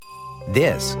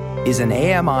This is an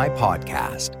AMI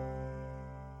podcast.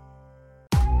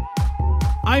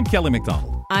 I'm Kelly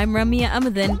McDonald. I'm Ramya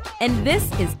Amadin, and this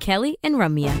is Kelly and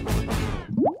Ramya.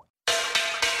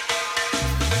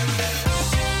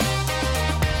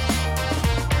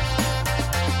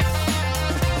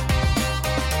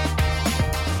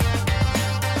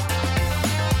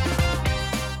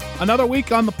 Another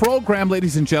week on the program,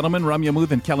 ladies and gentlemen. Ramya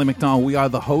Muth and Kelly McDonald, we are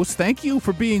the hosts. Thank you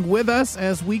for being with us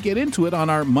as we get into it on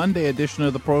our Monday edition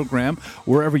of the program,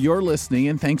 wherever you're listening,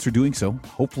 and thanks for doing so.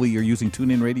 Hopefully you're using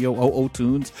TuneIn Radio, OO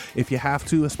Tunes, if you have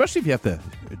to, especially if you have to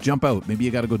jump out. Maybe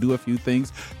you got to go do a few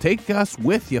things. Take us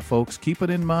with you, folks. Keep it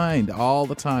in mind all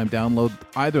the time. Download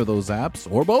either of those apps,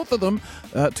 or both of them,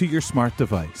 to your smart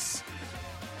device.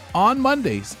 On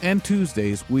Mondays and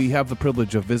Tuesdays, we have the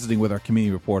privilege of visiting with our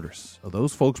community reporters. So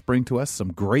those folks bring to us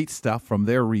some great stuff from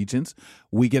their regions.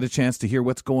 We get a chance to hear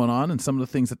what's going on and some of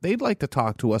the things that they'd like to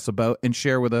talk to us about and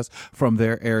share with us from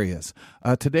their areas.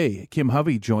 Today, Kim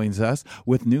Hovey joins us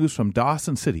with news from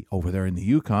Dawson City over there in the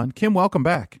Yukon. Kim, welcome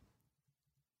back.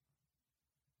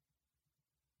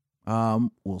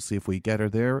 We'll see if we get her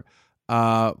there.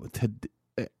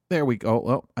 There we go.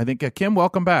 Well, I think, Kim,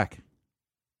 welcome back.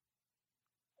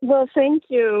 Well, thank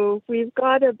you. We've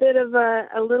got a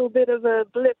little bit of a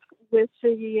blip with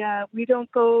the, we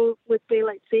don't go with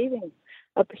daylight savings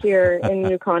up here in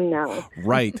Yukon now.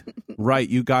 Right.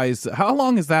 You guys, how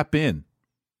long has that been?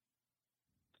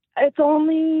 It's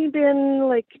only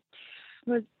been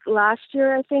last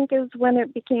year, I think, is when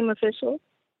it became official.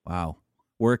 Wow.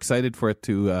 We're excited for it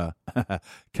to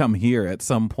come here at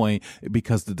some point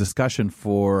because the discussion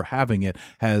for having it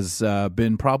has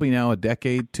been probably now a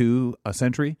decade to a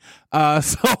century.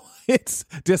 So it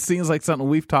just seems like something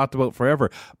we've talked about forever.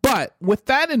 But with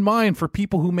that in mind, for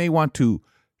people who may want to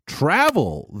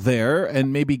travel there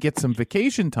and maybe get some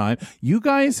vacation time, you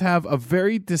guys have a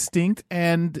very distinct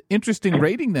and interesting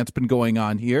rating that's been going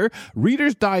on here.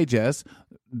 Reader's Digest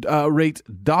rates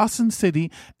Dawson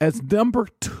City as number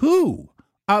 2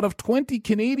 out of 20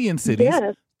 Canadian cities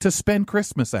to spend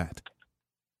Christmas at.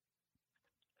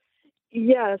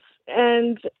 Yes,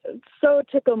 and so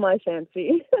tickle my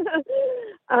fancy.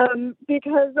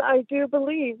 Because I do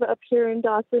believe up here in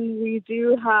Dawson we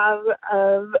do have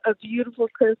a beautiful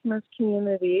Christmas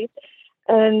community.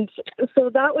 And so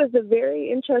that was a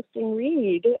very interesting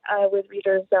read with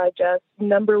Reader's Digest,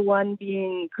 number 1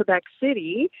 being Quebec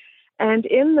City. And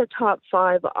in the top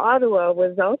 5, Ottawa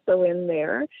was also in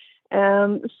there.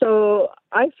 So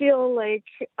I feel like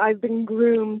I've been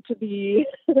groomed to be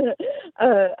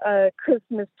a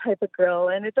Christmas type of girl,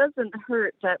 and it doesn't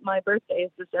hurt that my birthday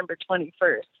is December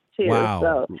 21st too.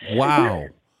 Wow.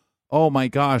 Oh my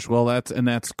gosh. Well, that's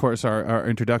of course our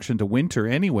introduction to winter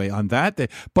anyway on that day.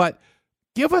 But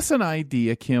give us an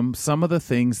idea, Kim, some of the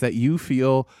things that you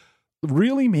feel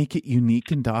really make it unique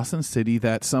in Dawson City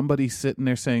that somebody's sitting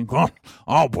there saying, "Oh,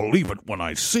 I'll believe it when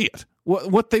I see it."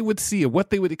 What they would see, or what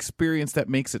they would experience that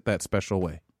makes it that special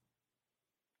way?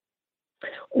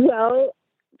 Well,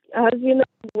 as you know,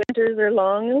 winters are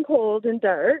long and cold and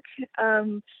dark.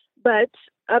 But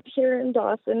up here in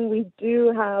Dawson, we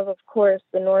do have, of course,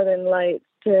 the Northern Lights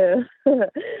to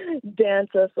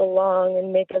dance us along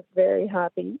and make us very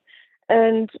happy.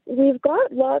 And we've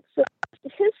got lots of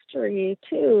history,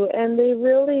 too. And we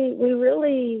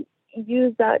really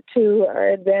use that to our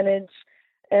advantage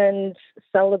and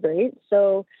celebrate.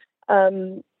 So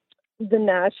the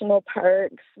national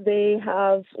parks, they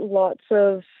have lots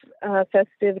of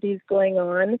festivities going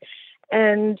on.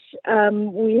 And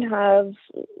we have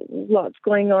lots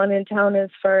going on in town as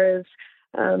far as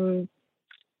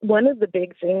one of the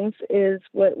big things is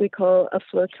what we call a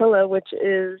flotilla, which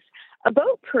is a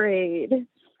boat parade.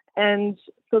 And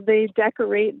so they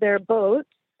decorate their boats,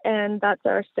 and that's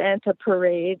our Santa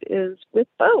parade, is with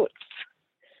boats.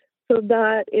 So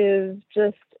that is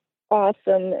just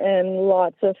awesome and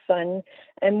lots of fun.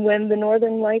 And when the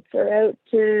Northern Lights are out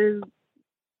to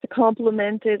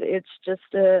complement it, it's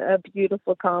just a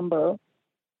beautiful combo.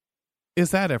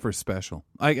 Is that ever special?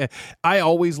 I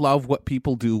always love what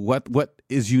people do, what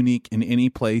is unique in any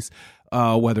place,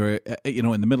 whether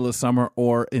in the middle of summer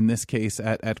or in this case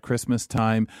at Christmas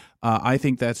time. I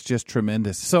think that's just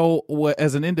tremendous. So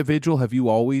as an individual, have you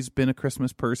always been a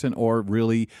Christmas person, or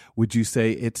really would you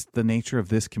say it's the nature of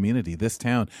this community, this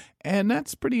town? And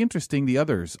that's pretty interesting. The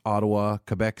others, Ottawa,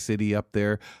 Quebec City up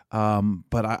there.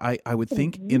 But I would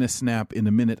think in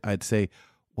a minute, I'd say,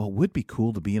 well, it would be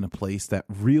cool to be in a place that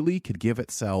really could give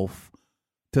itself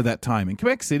to that time. In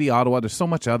Quebec City, Ottawa, there's so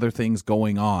much other things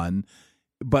going on.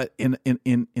 But in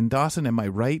Dawson, am I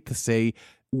right to say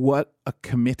what a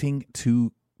committing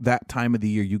to that time of the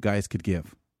year you guys could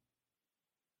give?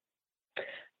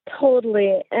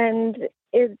 Totally, and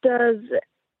it does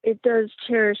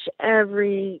cherish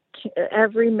every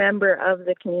member of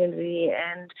the community,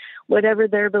 and whatever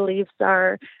their beliefs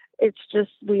are. It's just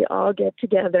we all get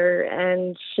together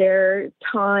and share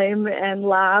time and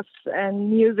laughs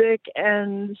and music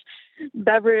and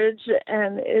beverage,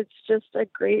 and it's just a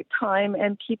great time.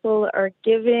 And people are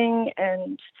giving,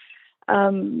 and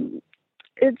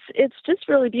it's just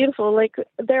really beautiful. Like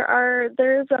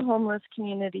there's a homeless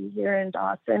community here in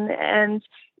Dawson, and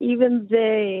even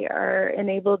they are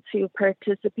enabled to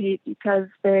participate because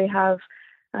they have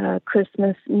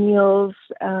Christmas meals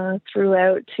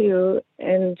throughout too,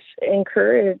 and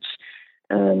encourage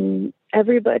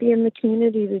everybody in the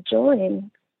community to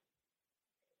join.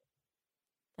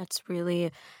 That's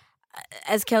really,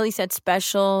 as Kelly said,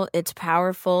 special. It's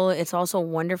powerful. It's also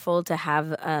wonderful to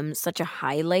have such a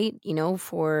highlight,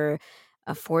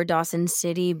 for Dawson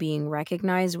City being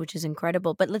recognized, which is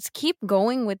incredible. But let's keep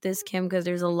going with this, Kim, because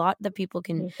there's a lot that people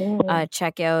can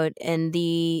check out. And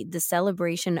the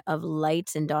celebration of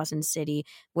lights in Dawson City,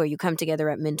 where you come together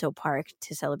at Minto Park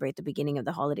to celebrate the beginning of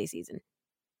the holiday season.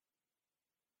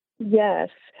 Yes,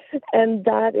 and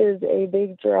that is a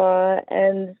big draw,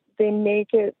 and they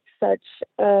make it such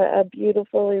a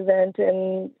beautiful event,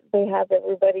 and they have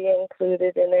everybody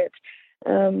included in it.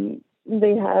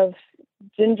 They have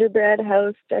gingerbread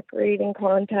house decorating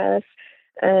contests,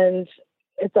 and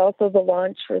it's also the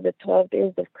launch for the 12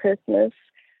 Days of Christmas,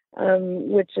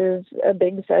 which is a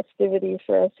big festivity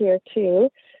for us here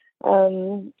too.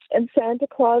 And Santa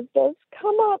Claus does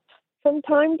come up from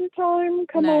time to time,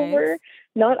 come over,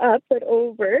 not up, but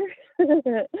over.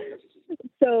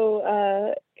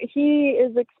 So he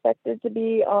is expected to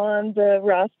be on the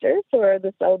roster for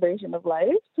the celebration of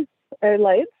lights.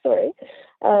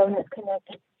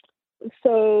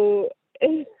 So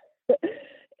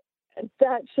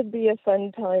that should be a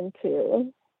fun time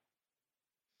too.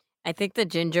 I think the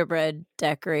gingerbread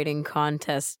decorating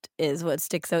contest is what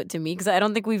sticks out to me, because I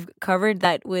don't think we've covered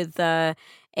that with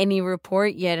any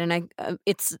report yet. And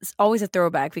it's always a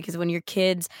throwback, because when you're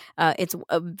kids, it's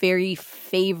a very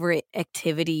favorite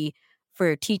activity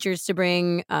for teachers to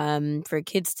bring, for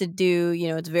kids to do.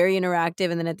 It's very interactive.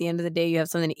 And then at the end of the day, you have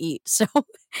something to eat. So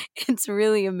it's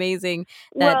really amazing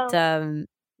that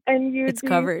and you'd it's be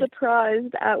covered.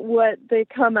 surprised at what they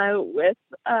come out with.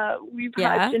 We've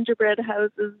had gingerbread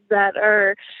houses that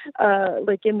are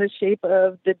like in the shape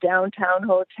of the downtown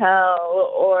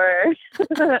hotel or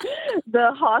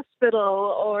the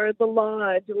hospital or the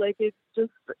lodge. Like it's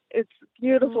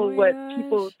beautiful what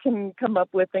people can come up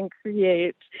with and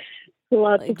create.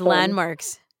 Lots of fun.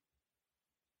 Landmarks.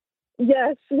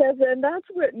 Yes, and that's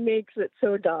what makes it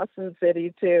so Dawson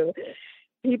City too.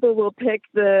 People will pick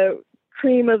the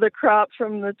cream of the crop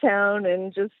from the town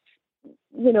and just,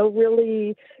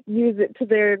 really use it to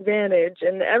their advantage,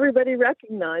 and everybody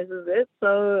recognizes it.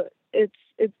 So it's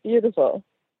beautiful.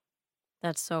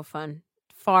 That's so fun.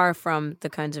 Far from the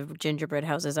kinds of gingerbread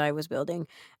houses I was building,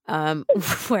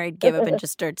 where I'd give up and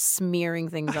just start smearing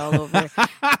things all over.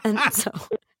 And so,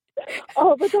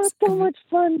 but that's so much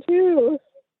fun too.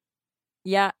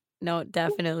 Yeah. No,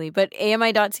 definitely. But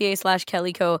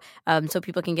ami.ca/KellyCo, so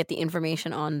people can get the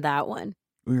information on that one.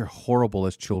 We were horrible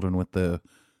as children with the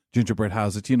gingerbread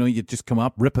houses. You just come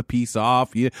up, rip a piece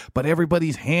off, but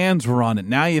everybody's hands were on it.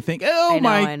 Now you think,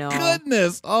 my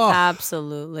goodness. Oh,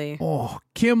 absolutely. Oh,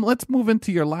 Kim, let's move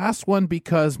into your last one,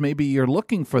 because maybe you're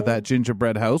looking for that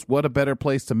gingerbread house. What a better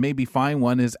place to maybe find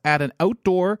one is at an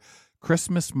outdoor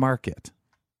Christmas market.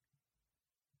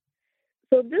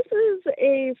 So this is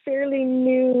a fairly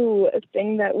new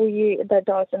thing that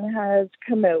Dawson has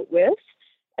come out with.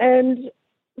 And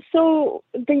so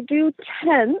they do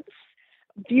tents,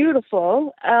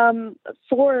 beautiful,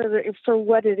 for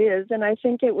what it is. And I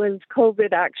think it was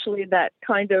COVID actually that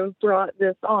kind of brought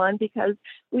this on, because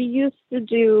we used to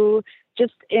do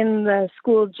just in the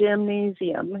school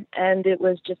gymnasium, and it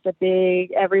was just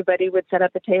everybody would set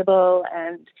up a table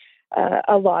and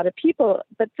a lot of people.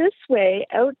 But this way,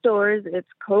 outdoors, it's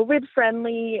COVID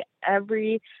friendly.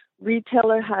 Every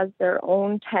retailer has their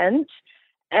own tent,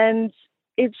 and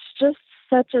it's just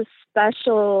such a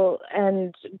special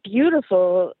and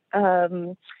beautiful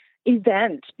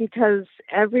event, because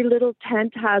every little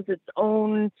tent has its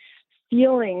own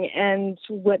feeling and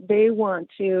what they want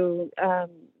to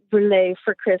relay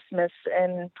for Christmas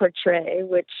and portray,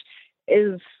 which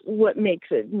is what makes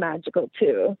it magical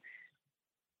too.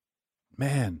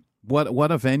 Man,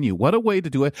 what a venue. What a way to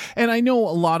do it. And I know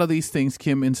a lot of these things,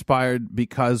 Kim, inspired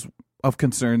because of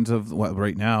concerns of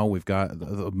right now we've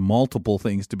got multiple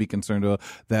things to be concerned about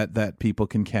that people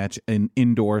can catch in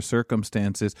indoor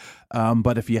circumstances.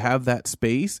 But if you have that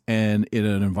space and in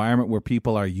an environment where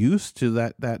people are used to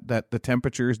that the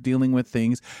temperatures, dealing with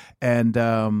things, and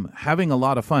having a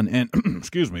lot of fun, and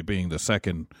excuse me, being the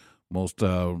second most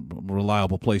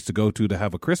reliable place to go to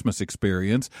have a Christmas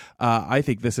experience, I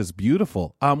think this is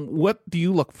beautiful. What do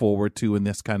you look forward to in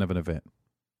this kind of an event?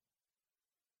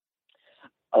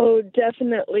 Oh,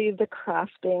 definitely the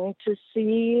crafting, to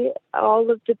see all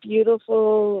of the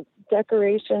beautiful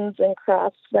decorations and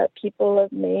crafts that people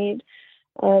have made.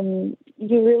 You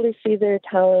really see their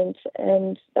talent,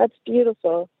 and that's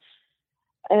beautiful.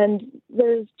 And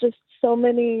there's just so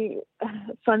many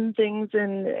fun things,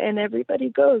 and everybody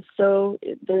goes. So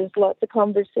there's lots of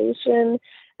conversation.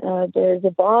 There's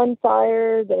a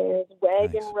bonfire. There's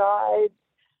wagon rides.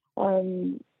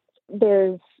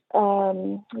 There's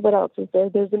what else is there?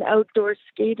 There's an outdoor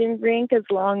skating rink as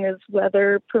long as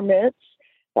weather permits.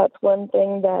 That's one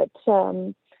thing that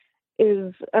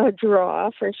is a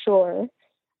draw for sure.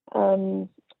 And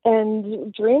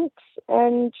drinks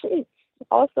and treats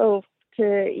also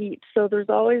to eat. So there's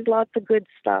always lots of good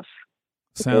stuff.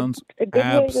 Sounds a good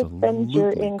way to spend your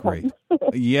absolutely income.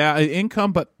 great. Yeah,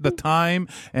 income, but the time,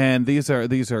 and these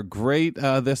are great,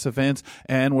 this events,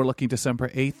 and we're looking December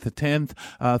 8th to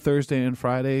 10th, Thursday and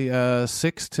Friday,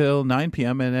 6 till 9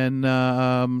 p.m., and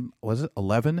then, was it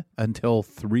 11 until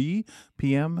 3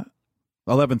 p.m.?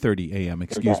 11:30 a.m.,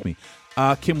 excuse me.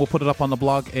 Kim, we'll put it up on the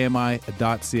blog,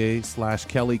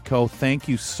 ami.ca/Kelly Co. Thank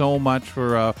you so much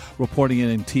for reporting in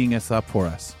and teeing us up for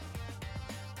us.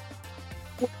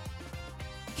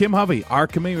 Kim Hovey, our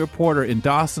community reporter in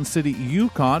Dawson City,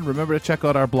 Yukon. Remember to check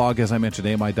out our blog, as I mentioned,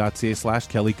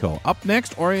 ami.ca/Kelly Co. Up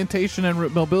next, orientation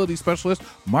and mobility specialist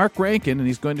Mark Rankin, and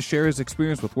he's going to share his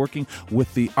experience with working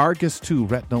with the Argus 2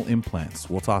 retinal implants.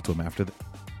 We'll talk to him after the...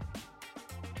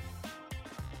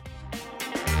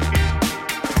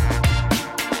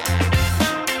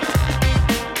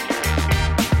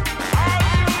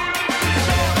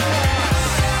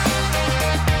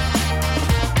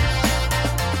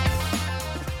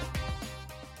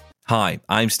 Hi,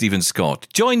 I'm Stephen Scott.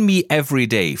 Join me every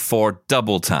day for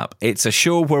Double Tap. It's a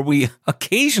show where we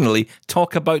occasionally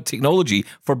talk about technology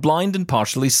for blind and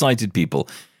partially sighted people.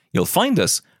 You'll find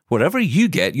us wherever you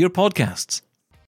get your podcasts.